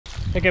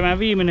tekemään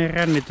viimeinen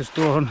rännitys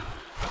tuohon.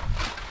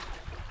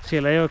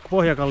 Siellä ei ole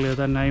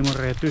pohjakalliota enää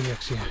imureja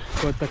tyhjäksi.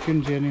 Koittaa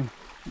kynsiä niin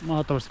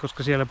mahdottomasti,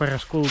 koska siellä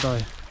perässä kultaa.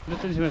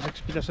 Nyt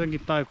ensimmäiseksi pitäisi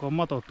jotenkin taikoa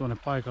matot tuonne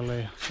paikalle.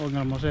 Ja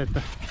ongelma on se,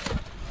 että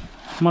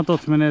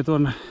matot menee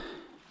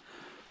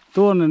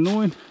tuonne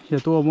noin. Ja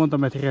tuo on monta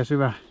metriä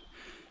syvä.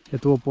 Ja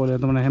tuo puoli on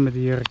tämmönen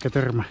hemmetin jyrkkä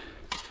törmä.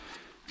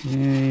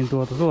 Niin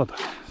tuota.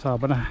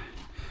 Saapa nähdä.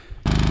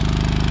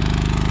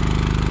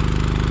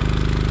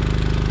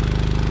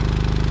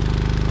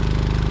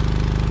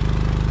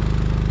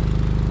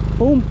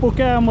 Pumppu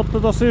käy, mutta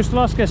tossa just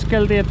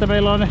laskeskeltiin, että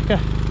meillä on ehkä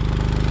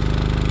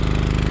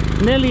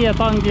 4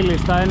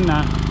 tankillista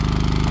enää.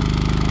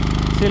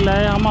 Sillä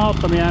ei ihan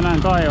mahdottomia enää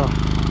kaivaa.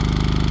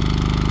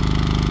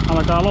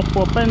 Alkaa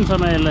loppua bensa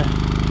meille.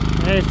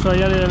 Reissu on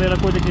jäljellä vielä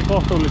kuitenkin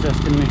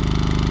kohtuullisesti, niin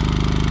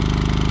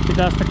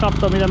pitää sitten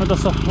katsoa mitä me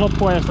tuossa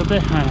loppuajasta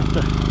tehdään.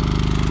 Että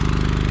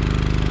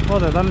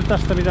otetaan nyt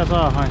tästä mitä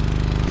saadaan.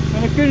 Me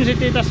nyt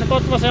kynsittiin tässä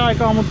kotvasen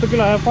aikaa, mutta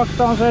kyllähän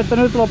fakta on se, että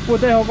nyt loppuu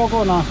teho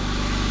kokonaan.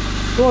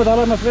 Tuota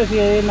alemmas vesi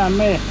ei enää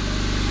mene.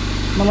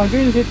 Me ollaan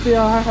kynsitty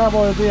ja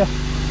haravoitu ja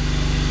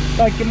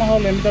kaikki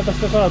mahdollinen mitä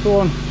tästä saa. Tuo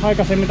on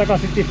aikaisemmin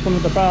takaisin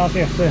tippunut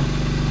pääasiassa. Ja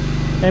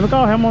ei me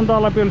kauhean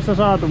monta läpiöllistä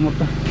saatu,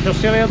 mutta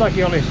jos siellä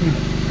jotakin olisi, niin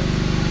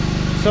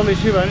se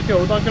olisi hyvä. Nyt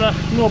joudutaan kyllä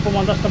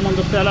luopumaan tästä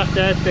montusta ja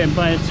lähteä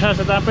eteenpäin. Et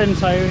säästetään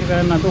bensaa ja yritä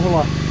enää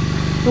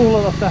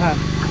tuhlata tähän.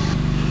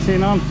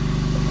 Siinä on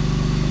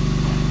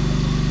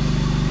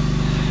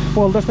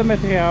 1,5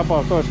 metriä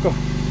about, olisiko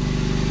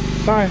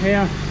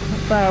karheja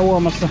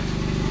pääuomassa.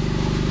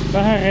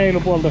 Vähän reilu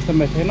 1,5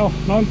 metriä, no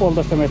noin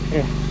 1,5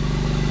 metriä.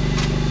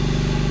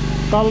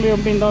 Kallion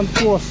pinta on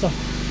tuossa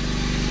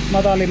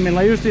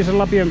matalimmilla, justiin sen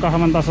lapion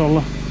kahvan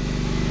tasolla.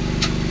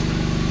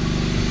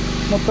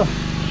 Mutta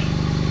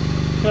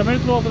kyllä me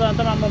nyt luovutaan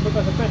tämän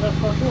montukaisen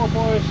pesästä tuo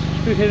pois,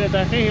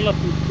 tyhjennetään rihillat,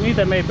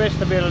 niitä me ei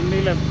pestä vielä,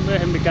 niille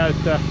myöhemmin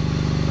käyttöä.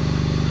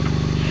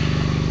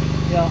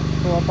 Ja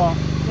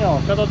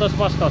joo, katsotaan se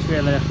vastaus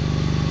vielä ja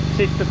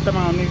sitten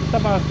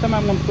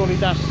tämä monttu oli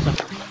tässä.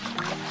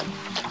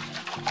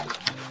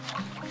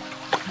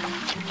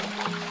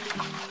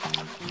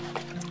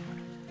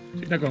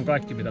 Sitäkö on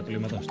kaikki mitä tuli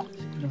matosta?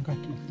 Sitä on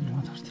kaikki mitä tuli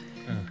matosta.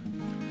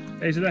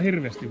 Ei sitä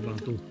hirveästi vaan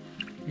tuu.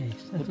 Ei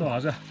sitä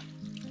Putoaa se.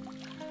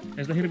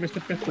 Ei sitä hirveästi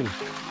pettuu.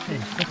 Ei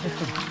sitä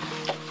pettuu.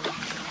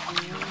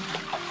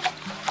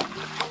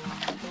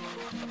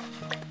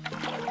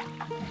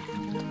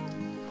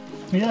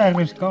 Mitä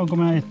arvelisikö, onko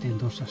me ajettiin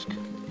tuossa äsken?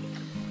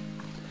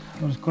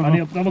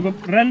 Onko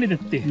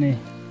rännitettiin? Niin.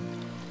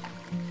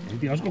 En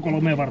tiedä, olisiko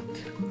 3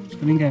 varttia.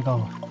 Olisiko niinkään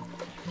kauan?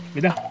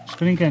 Mitä?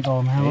 Olisiko niinkään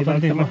kauan? Mehän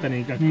otettiin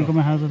niin kuin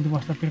mehän otettiin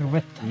vasta pirun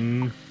vettä.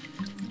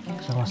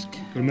 Se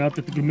laskee. Kyllä me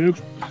ajattelin, että kyllä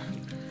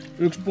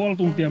me 1,5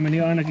 tuntia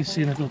meni ainakin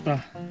siinä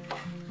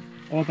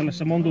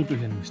ootellessa montun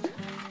tyhjennymistä.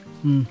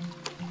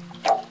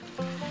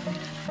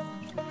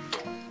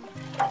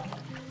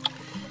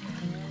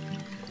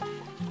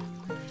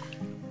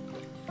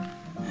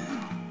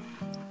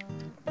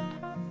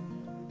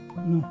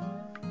 No.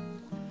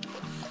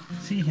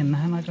 Siihen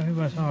nähdään aika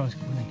hyvä saalis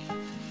kuitenkin.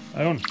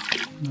 Ai on?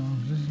 No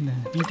se silleen.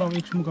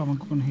 Yksi mukavan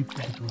kokoinen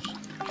hippeli tuossa.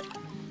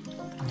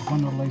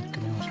 Vaan olla 1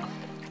 usko.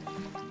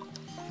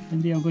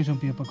 En tiedä onko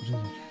isompi jopa kuin se.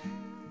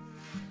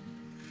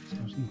 Se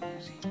on siinä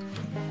ja siinä.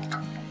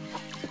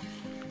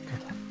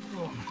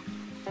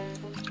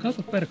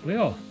 Kato perkele,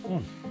 joo,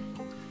 on.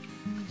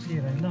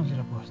 Siellä on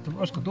siellä puolesta.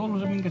 Olisiko tuo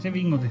ollut se minkä se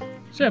vingutti?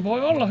 Se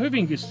voi olla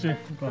hyvinkin se.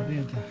 Kuka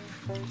tietää.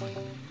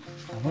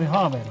 Sitä voi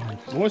haaveilla.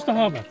 Voista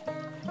haaveilla.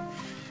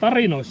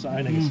 Tarinoissa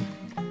ainakin.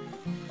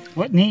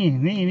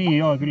 Niin,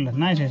 joo kyllä.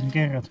 Näin se sen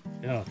kerrot.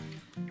 Joo.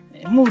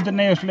 Muuten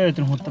ei olisi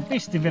löytynyt, mutta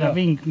pisti vielä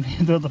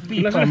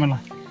piippaimella.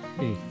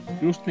 Niin,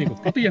 just niinku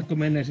kotiakko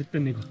menee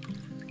sitten niinku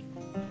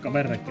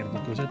kaverille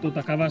kertoo. Kun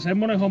se käydä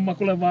semmonen homma,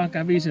 kuule vaan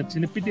kävisi, että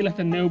sinne piti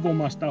lähteä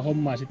neuvomaan sitä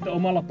hommaa. Ja sitten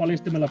omalla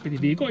palistimella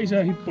piti viikon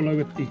isä hippu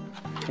löydettiin.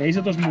 Ei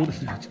se tos muuten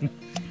löytynyt.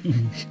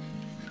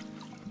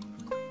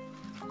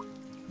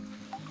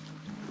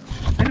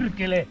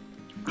 Perkele!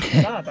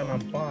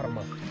 Saatanan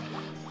parma.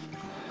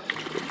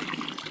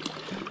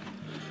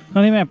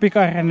 No niin, meidän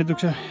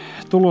pikarännityksen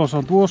tulos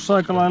on tuossa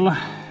aika lailla.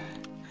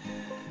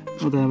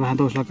 Otetaan vähän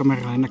toisella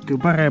kameralla, niin näkyy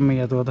paremmin.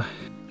 Ja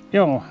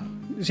joo,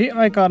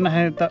 aikaan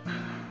nähden, että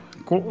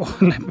kun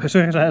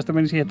syrjäsäästä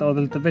meni siihen, että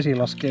odoteltiin, että vesi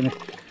laskee, niin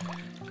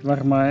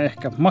varmaan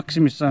ehkä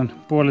maksimissaan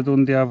puoli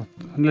tuntia,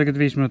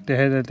 45 minuuttia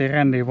heiteltiin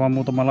ränniin vaan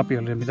muutama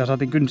lapiollinen, mitä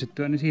saatiin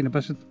kynsittyä, niin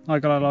siinäpä se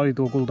aika lailla oli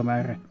tuo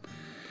kultamäärä.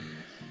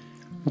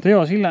 Mutta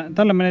joo,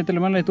 tällä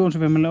menetelmällä ei tuon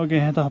syvemmälle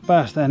oikein tahdo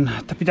päästä enää,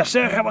 että pitäisi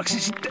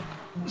seuraavaksi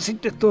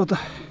sitten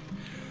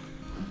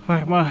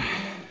varmaan,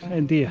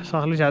 en tiedä,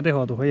 saa lisää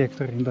tehoa tuohon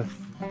ejektoriin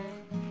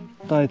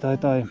tai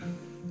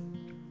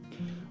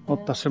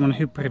ottaa semmonen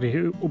hybridi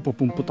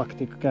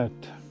upopumpputaktiikka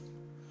käyttöön.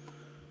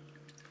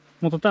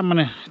 Mutta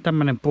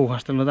tämmönen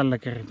puuhastelu tällä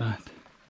kertaa.